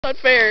Not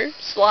fair.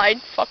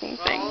 Slide fucking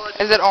thing.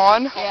 Is it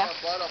on? Yeah.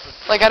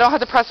 Like I don't have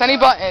to press any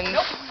buttons?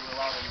 Nope.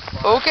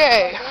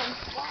 Okay.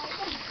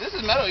 This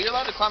is metal. You're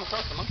allowed to climb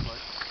across the monkey bar.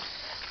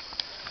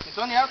 It's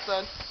on the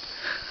outside.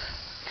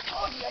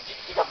 Oh, yeah.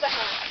 What the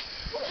hell?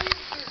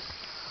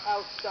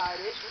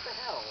 Outside-ish? What the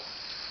hell?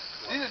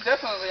 These are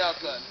definitely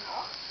outside.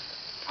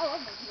 I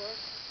love monkey bars.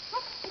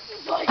 This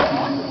is like,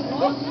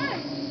 what?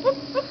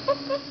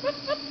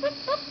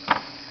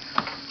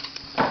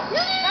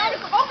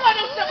 Oh god,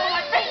 don't step on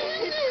my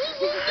face!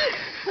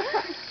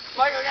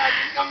 Michael, guys,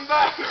 he's coming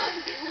back.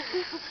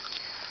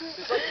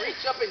 Just like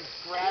reach up and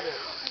grab it.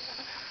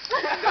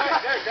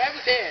 There, grab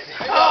his head.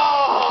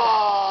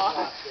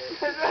 Oh!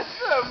 That's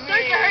so mean. You're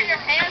gonna hurt your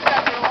hands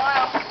after a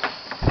while.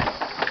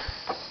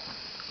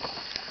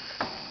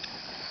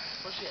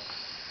 Push it.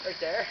 Right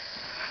there.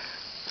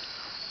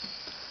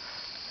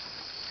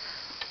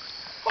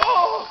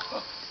 Oh!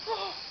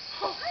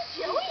 Hi,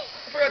 Joey.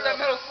 I forgot that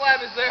metal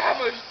slab is there. I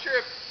almost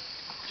tripped.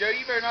 Joe,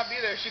 you better not be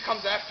there. She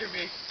comes after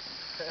me.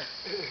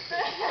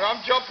 Or I'm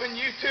jumping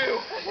you too.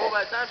 Well,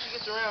 by the time she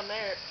gets around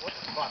there, what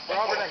the fuck?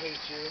 Robert, I hate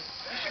you.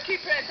 You should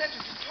keep paying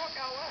attention. Just talk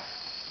out loud.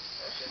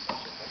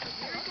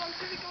 Here he comes,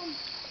 here he comes.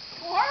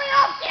 Well, hurry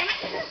up, damn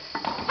it!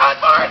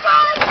 Come on!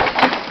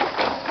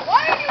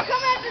 Why did you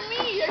come after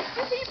me? There's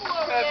two people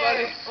over Hi, there.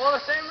 buddy. Well,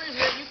 the same reason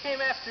that you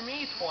came after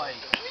me twice.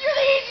 You're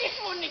the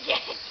easiest one to get.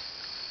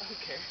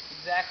 Okay.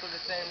 Exactly the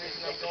same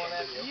reason I'm going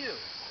after you.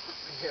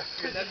 Yeah.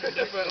 That's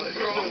definitely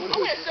wrong. I'm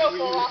gonna so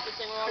fall off this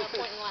thing where I'm gonna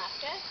point and laugh,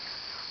 okay?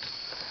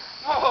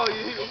 Oh,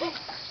 you.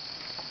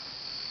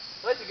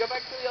 Let's go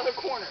back to the other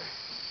corner.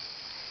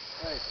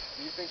 Hey,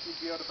 do you think you'd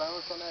be able to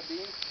balance on that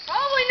beam?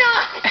 Probably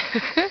not.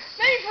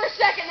 Maybe for a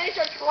second, then you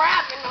start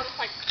trapping, and I'll just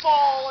like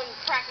fall and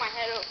crack my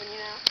head open, you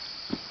know?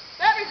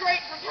 That'd be great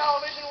for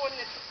television,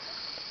 wouldn't it?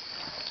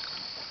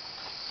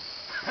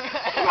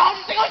 I'll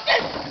just go like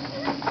this.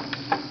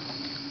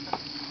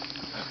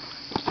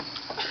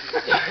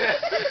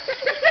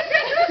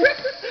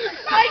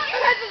 Mike, you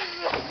had the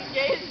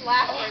gayest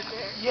laugh right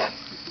there. Yes,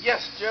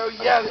 yes, Joe,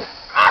 yes.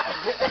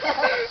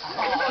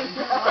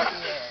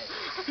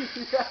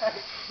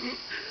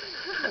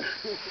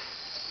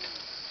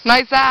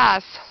 Nice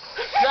ass.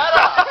 Shut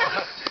up!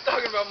 She's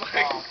talking about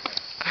Mike. Oh.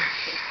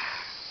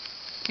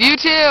 You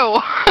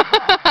too.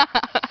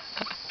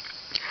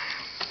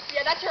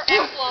 Yeah, that's her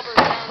ex-lover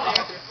down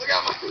there. Look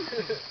out, Mike.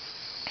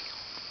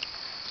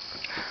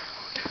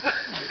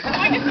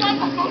 Mike is playing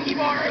with monkey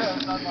bars.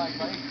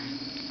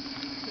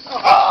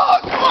 Oh,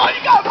 come on,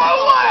 you got my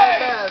way!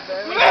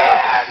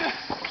 Man!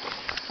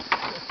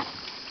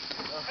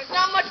 There's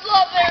not much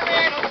love there,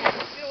 man. Okay,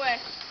 get away.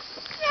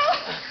 No.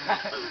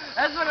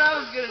 That's what I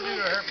was gonna do to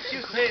her, but she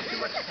was paying too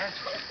much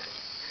attention.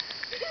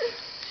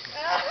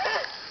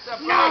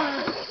 No.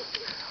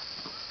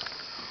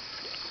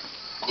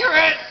 You're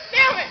it!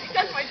 Damn it! He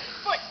touched my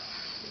foot.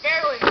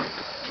 Barely.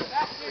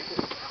 Bastard.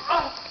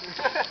 Oh.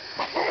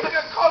 I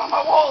got caught on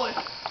my wallet.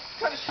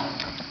 Kind of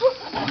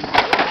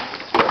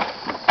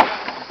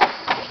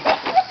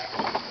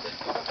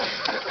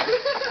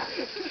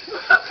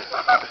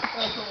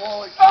That's the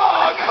wallet.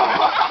 Oh, come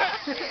on!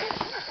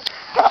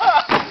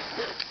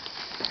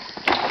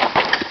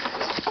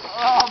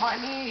 Oh, my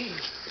knee.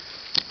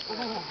 Go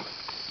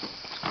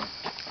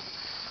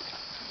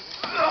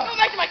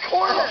back to my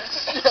corner.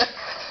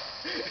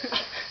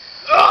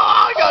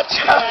 Oh, I got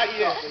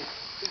you!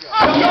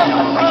 Oh,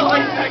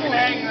 like I can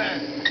hang there.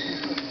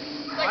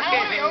 Like, I don't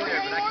want to be over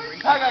here anymore.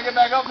 I gotta get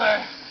back up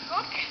there.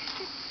 Okay.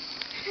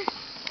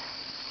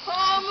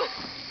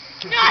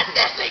 Not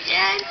this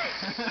again.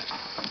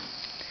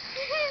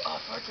 Oh,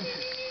 fuck it.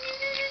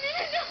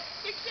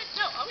 Fix it.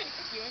 No, I'm gonna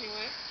kick you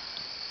anyway.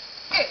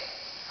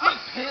 I'm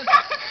pissed.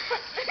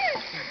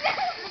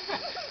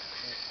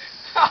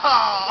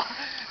 Oh,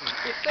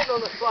 You're sitting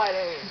on the slide,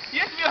 ain't you? you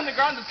have to be on the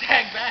ground to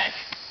tag back.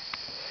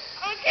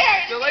 I don't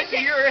care. So, Lacey,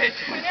 you're it.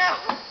 I know.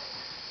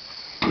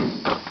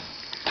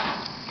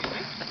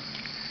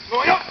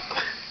 Going up.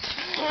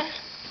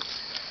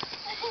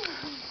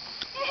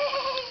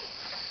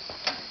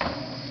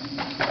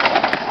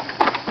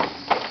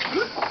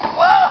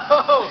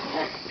 Whoa!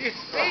 It's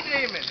speed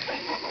demon.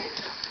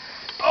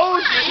 Oh,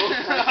 shit.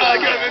 That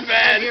could have been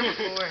bad.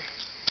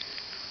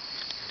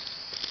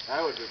 That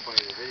would have been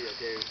funny in the video,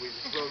 okay? If we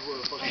just would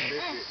have fucking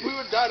missed it. We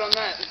would have died on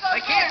that. I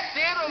can't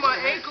stand on my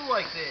ankle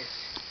like this.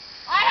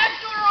 I have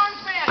shorter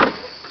arms, man.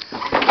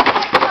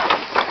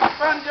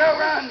 Run, Joe,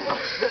 run.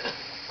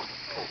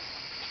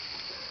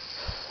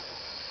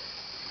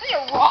 I need a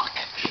rock.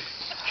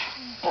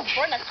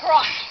 We're in the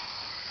crotch.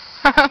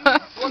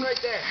 One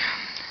right there.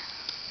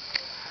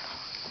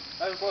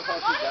 I just want to see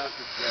down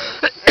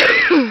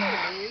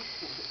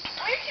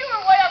Why you two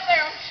are way up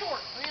there? I'm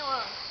short. Leave me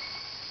alone.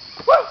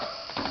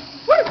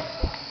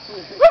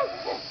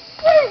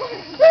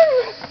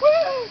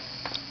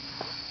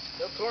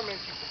 They'll torment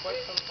you for quite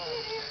some time.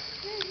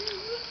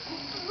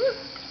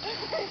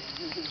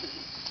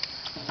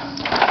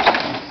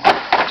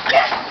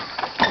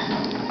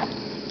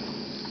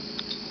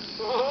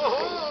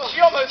 She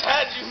almost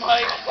had you,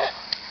 Mike.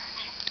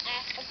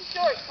 That's a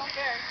short. It's not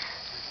fair.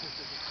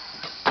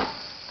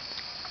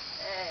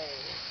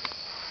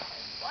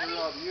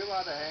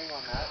 allowed to hang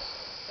on that?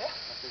 Yeah.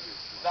 I figured.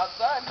 It's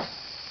outside.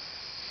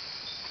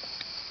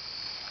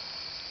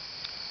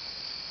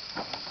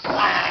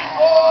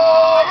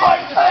 Oh, my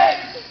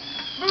head!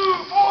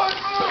 Move, boys,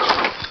 move!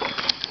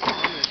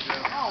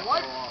 Oh,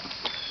 what?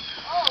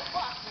 Oh,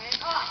 fuck, man.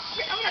 Oh,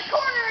 shit, I'm in a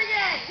corner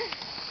again!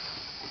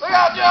 Look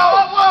out, Joe!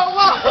 Whoa,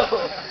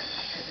 whoa!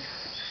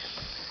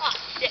 Oh,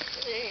 shit.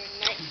 This ain't even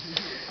nice.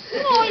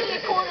 I'm always in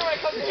the corner when I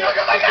come to you.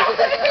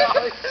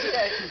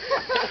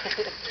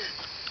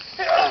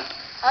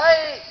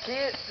 I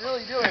can't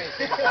really do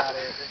anything about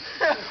it.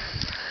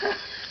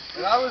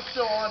 And I was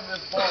still on this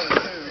bar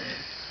too.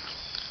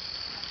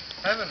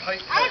 I haven't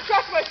hiked. I don't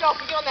trust myself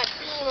to get on that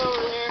beam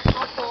over there.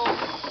 I'll fall.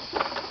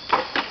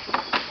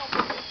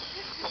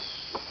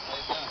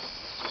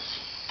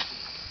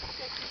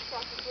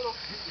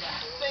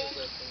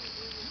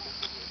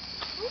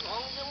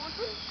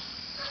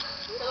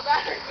 The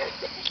battery's gonna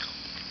die.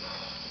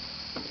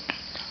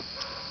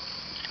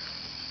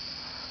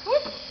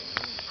 Whoop.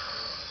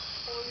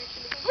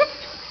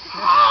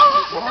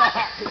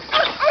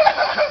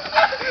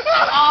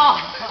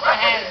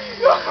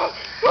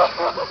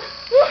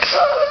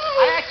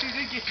 I actually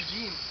did get your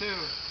jeans too.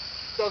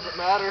 Doesn't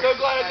matter. So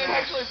glad I didn't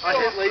actually I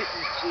feel hit Lacey's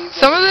jeans.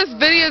 Some of this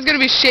video is gonna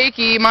be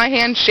shaky. My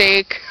hands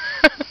shake.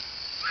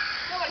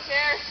 Nobody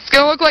cares. It's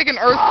gonna look like an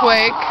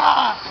earthquake.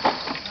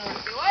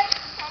 What?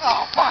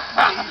 Oh, fuck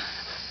me.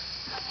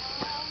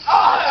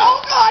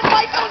 Oh, God,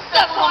 Mike, don't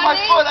step On my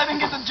me. foot, I didn't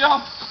get the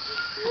jump.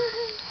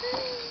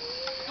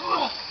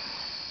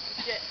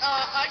 Shit.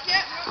 I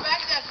can't move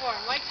back that far.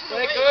 Mike's in the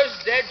When way. it goes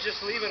dead,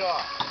 just leave it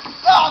off.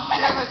 Oh,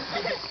 damn it.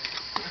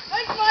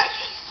 Thanks, Mike.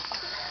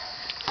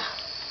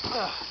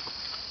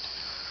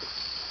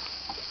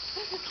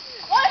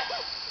 What?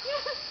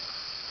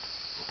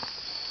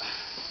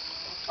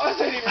 Oh,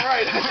 this ain't even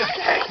right.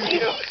 Thank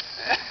you.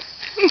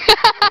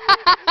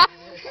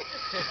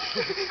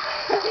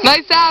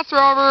 Nice ass,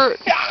 Robert.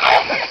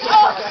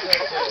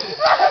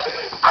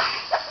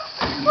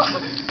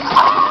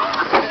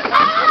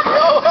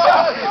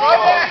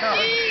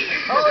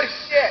 Holy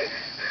shit.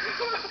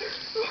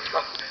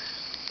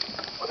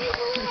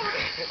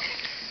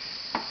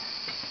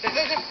 This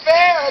isn't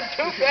fair. I'm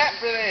too fat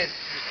for this.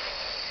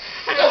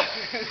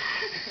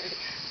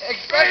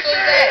 Especially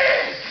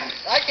that.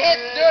 I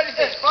can't do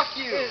anything. Fuck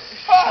you.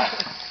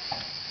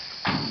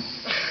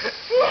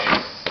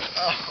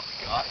 Oh,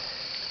 God.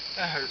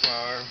 That hurts my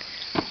arm.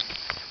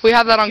 We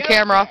have that on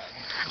camera.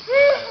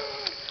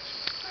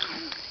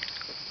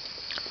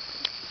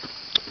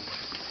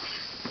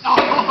 Oh,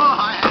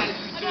 I had you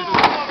I know I'm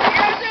over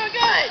here. I'm doing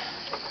good.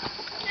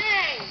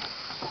 Dang.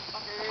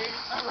 Fuckers.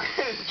 I'm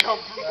ready to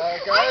jump.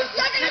 I'm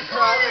stuck in the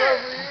corner.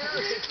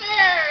 It's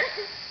fair.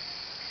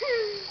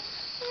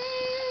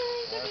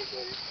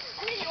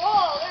 I need you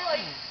all. They're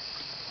like...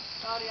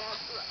 Oh, yeah.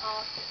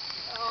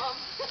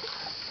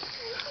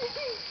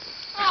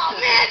 Oh,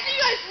 man. Do you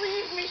guys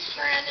leave me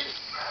stranded?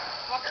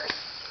 Fuckers.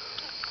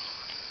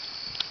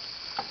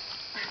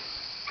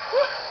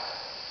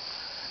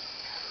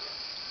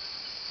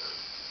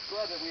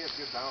 glad that we have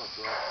good balance,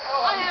 though.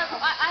 I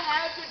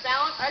have good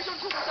balance. I just don't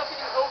trust myself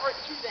getting over it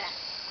to that.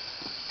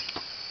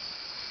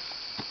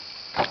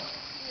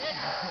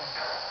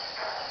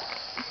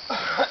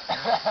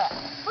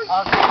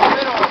 I'll take the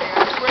middle here.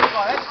 I swear to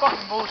God, that's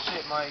fucking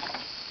bullshit, Mike.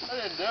 I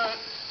didn't do it.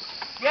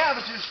 Yeah,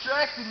 but you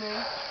distracted me.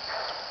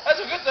 That's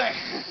a good thing.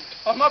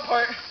 On my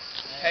part.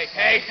 Hey,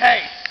 hey,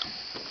 hey.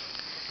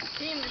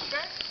 Team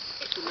distract.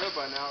 I should know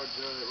by now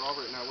that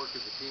Robert and I work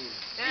as a team.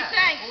 Yeah.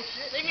 Thanks.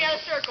 Leave me out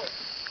of the circle.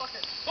 Fuck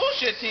it.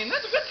 Bullshit team.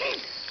 That's a good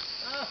team.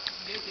 Oh,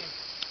 good team.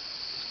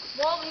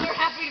 Well, then you're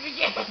happy to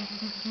begin.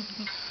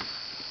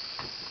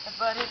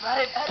 Buddy. Oh,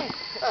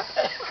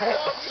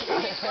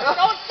 jeez.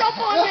 Don't jump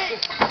on me.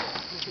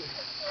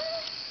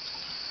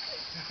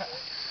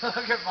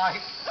 Look at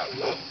Mike.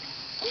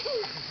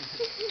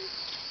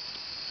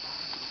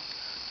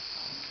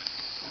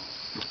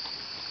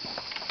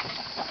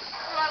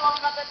 What I love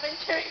about that thing,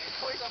 Terry.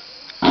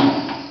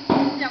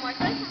 Yeah, Mike,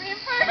 thanks for being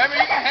first. Remember,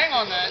 you can hang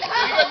on that. So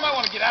you guys might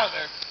want to get out of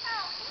there.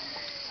 Ow.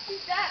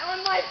 Keep that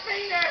on my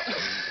finger.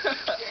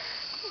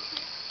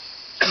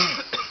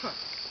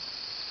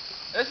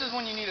 This is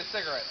when you need a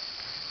cigarette.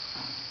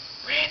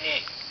 Randy,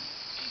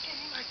 can you give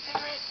me my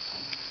cigarette?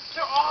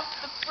 They're off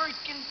the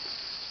freaking...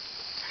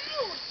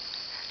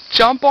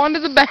 Jump onto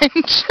the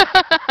bench.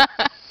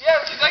 Yeah,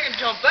 because I can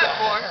jump that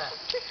far.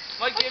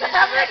 Mike gave me a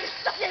cigarette.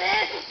 Stuck it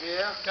in.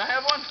 Yeah. Can I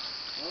have one?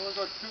 Well, there's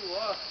like 2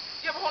 left.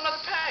 You have a whole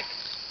nother pack.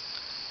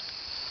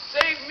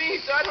 Save me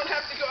so I don't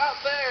have to go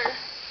out there.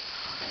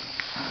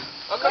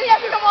 I'll So come you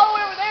have to to come all the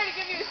way over there to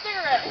give you a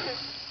cigarette.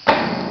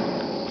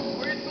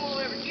 We're just going all the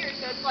way over here,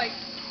 so it's like...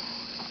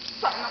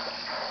 Something up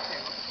there.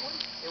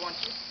 They want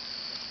you.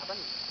 How about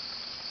me?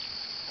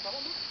 How about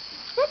one?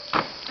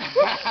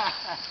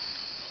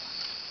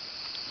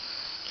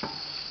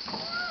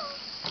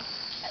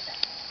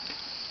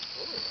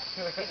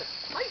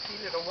 Spicy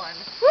little one.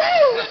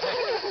 Woo!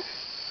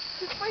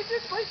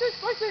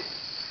 Spicy.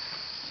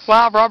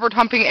 Wow, Robert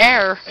humping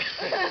air.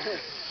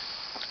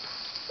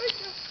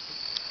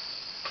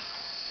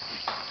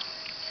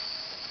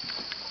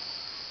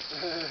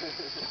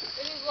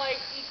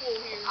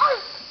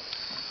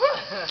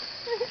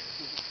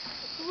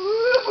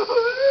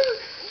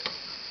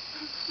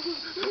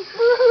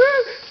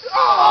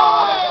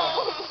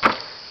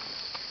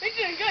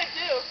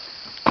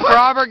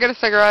 Robert, get a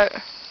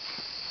cigarette.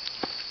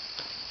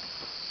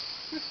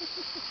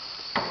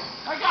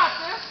 I got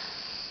this.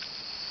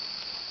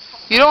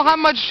 You don't have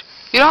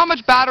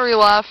much battery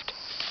left.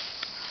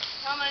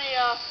 How many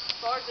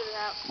bars did it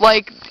have?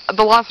 Like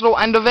the last little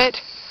end of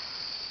it.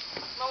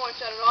 Might want to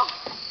shut it off.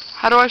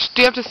 How do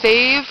do you have to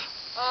save?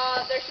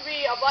 There should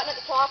be a button at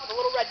the top with a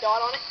little red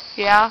dot on it.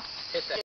 Yeah. Hit that.